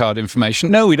credit card information.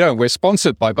 No, we don't. We're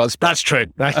sponsored by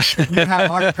Buzzsprout. That's true.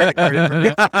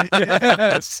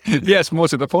 Yes, more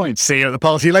to the point. See you at the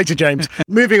party later, James.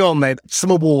 Moving on then,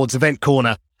 some awards, Event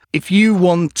Corner. If you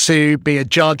want to be a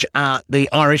judge at the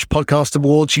Irish Podcast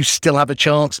Awards, you still have a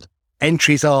chance.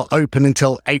 Entries are open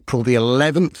until April the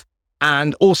 11th.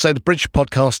 And also the British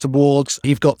Podcast Awards.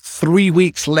 You've got 3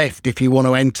 weeks left if you want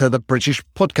to enter the British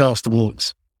Podcast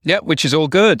Awards. Yeah, which is all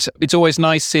good. It's always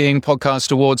nice seeing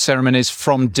podcast award ceremonies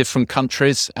from different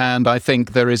countries. And I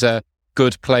think there is a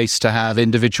good place to have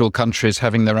individual countries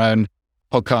having their own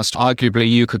podcast. Arguably,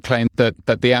 you could claim that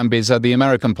the Ambies are the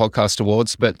American Podcast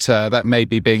Awards, but that may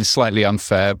be being slightly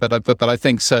unfair. But I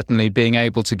think certainly being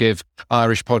able to give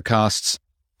Irish podcasts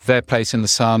their place in the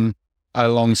sun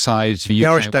alongside the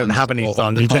Irish don't have any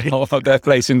fun, do they? Or their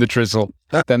place in the drizzle,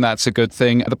 then that's a good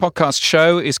thing. The podcast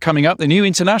show is coming up, the new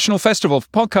International Festival for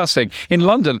Podcasting in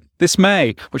London this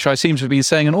May, which I seem to have been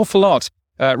saying an awful lot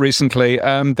recently.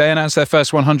 They announced their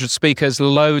first 100 speakers,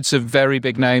 loads of very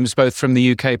big names, both from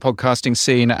the UK podcasting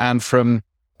scene and from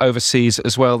overseas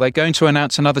as well. They're going to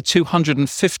announce another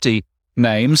 250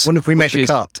 names. Wonder if we make the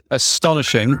cut.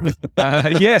 Astonishing.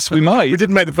 Yes, we might. We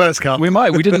didn't make the first cut. We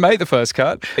might. We didn't make the first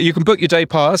cut. You can book your day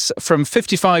pass from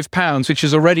 £55, which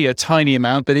is already a tiny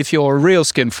amount. But if you're a real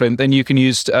skinflint, then you can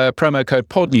use promo code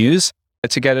PODNEWS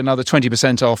to get another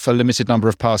 20% off a limited number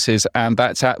of passes. And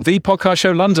that's at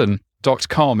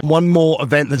thepodcastshowlondon.com. One more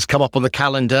event that's come up on the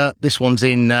calendar. This one's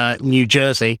in New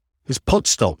Jersey. Is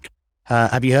Podstock.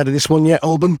 Have you heard of this one yet,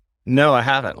 Alban? No, I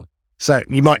haven't. So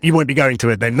you won't be going to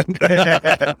it then.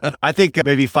 I think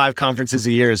maybe 5 conferences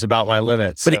a year is about my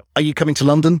limit. So. But are you coming to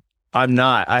London? I'm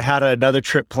not. I had another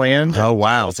trip planned. Oh,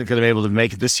 wow. I wasn't going to be able to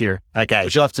make it this year. Okay.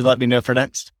 But you'll have to let me know for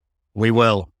next. We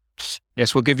will.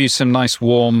 Yes, we'll give you some nice,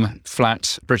 warm,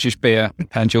 flat British beer,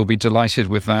 and you'll be delighted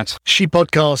with that. She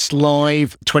Podcast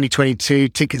Live 2022.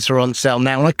 Tickets are on sale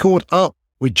now. And I caught up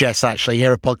with Jess, actually,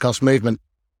 here at Podcast Movement.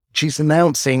 She's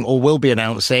announcing, or will be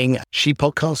announcing, She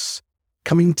Podcasts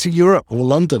coming to Europe or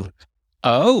London.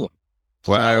 Oh,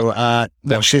 wow.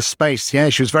 Watch this space. Yeah,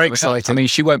 she was very excited. I mean,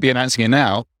 she won't be announcing it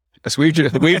now. Because we've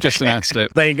just announced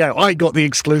it. There you go. I got the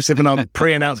exclusive and I'm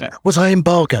pre-announcing. Was I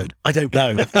embargoed? I don't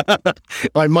know.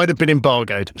 I might have been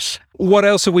embargoed. What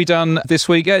else have we done this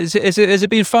week? Has it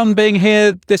been fun being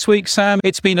here this week, Sam?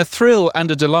 It's been a thrill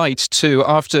and a delight to,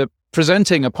 after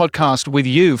presenting a podcast with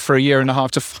you for 1.5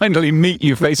 years, to finally meet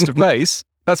you face to face.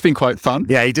 That's been quite fun.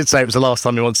 Yeah, he did say it was the last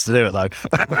time he wants to do it, though.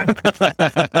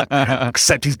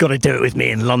 Except he's got to do it with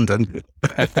me in London.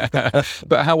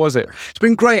 But how was it? It's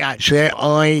been great, actually.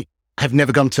 I have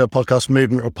never gone to a podcast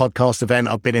movement or a podcast event.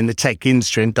 I've been in the tech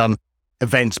industry and done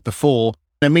events before.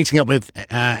 And meeting up with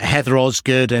Heather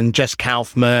Osgood and Jess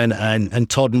Kaufman and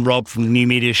Todd and Rob from the New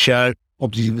Media Show,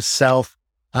 obviously myself,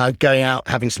 going out,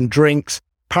 having some drinks.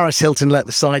 Paris Hilton let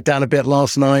the side down a bit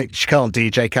last night. She can't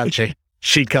DJ, can she?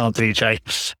 She can't DJ.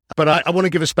 But I want to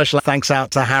give a special thanks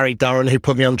out to Harry Durran, who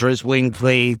put me under his wing for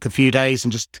the few days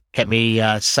and just kept me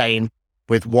sane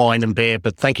with wine and beer.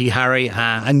 But thank you, Harry.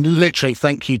 And literally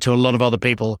thank you to a lot of other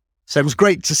people. So it was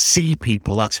great to see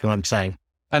people. That's what I'm saying.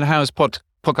 And how's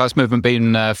Podcast Movement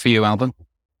been for you, Alban?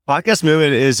 Podcast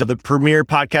Movement is the premier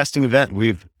podcasting event.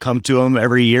 We've come to them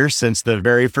every year since the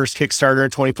very first Kickstarter in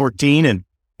 2014. And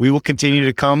we will continue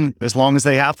to come as long as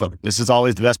they have them. This is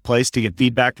always the best place to get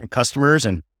feedback from customers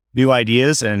and new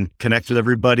ideas and connect with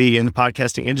everybody in the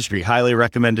podcasting industry. Highly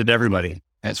recommended to everybody.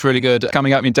 It's really good.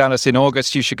 Coming up in Dallas in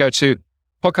August, you should go to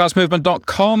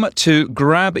podcastmovement.com to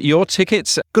grab your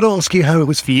tickets. Could I ask you how it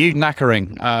was for you?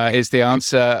 Knackering is the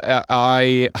answer.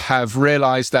 I have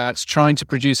realized that trying to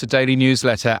produce a daily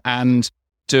newsletter and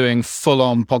doing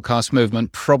full-on Podcast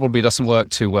Movement probably doesn't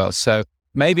work too well. So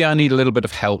maybe I need a little bit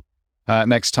of help.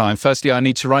 Next time. Firstly, I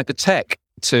need to write the tech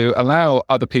to allow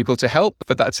other people to help,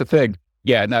 but that's a thing.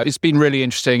 Yeah, no, it's been really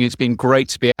interesting. It's been great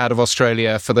to be out of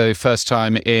Australia for the first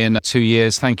time in 2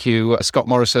 years. Thank you, Scott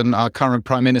Morrison, our current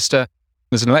Prime Minister.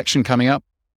 There's an election coming up.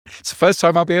 It's the first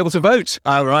time I'll be able to vote.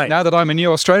 Oh, right. Now that I'm a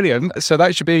new Australian, so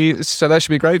that should be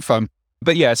great fun.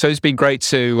 But yeah, so it's been great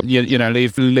to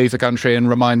leave the country and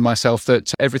remind myself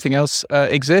that everything else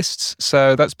exists.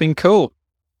 So that's been cool.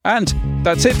 And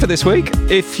that's it for this week.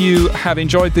 If you have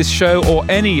enjoyed this show or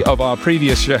any of our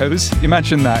previous shows,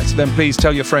 imagine that, then please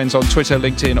tell your friends on Twitter,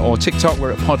 LinkedIn or TikTok.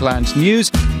 We're at Podland News.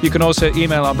 You can also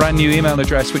email our brand new email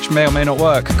address, which may or may not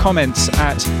work,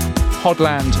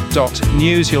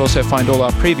 comments@podland.news. You'll also find all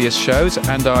our previous shows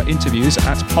and our interviews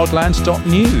at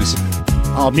podland.news.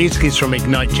 Our music is from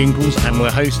Ignite Jingles and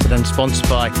we're hosted and sponsored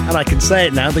by, and I can say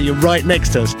it now that you're right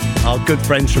next to us, our good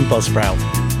friends from Buzzsprout.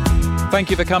 Thank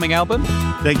you for coming, Alban.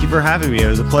 Thank you for having me. It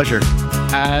was a pleasure.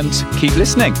 And keep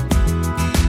listening.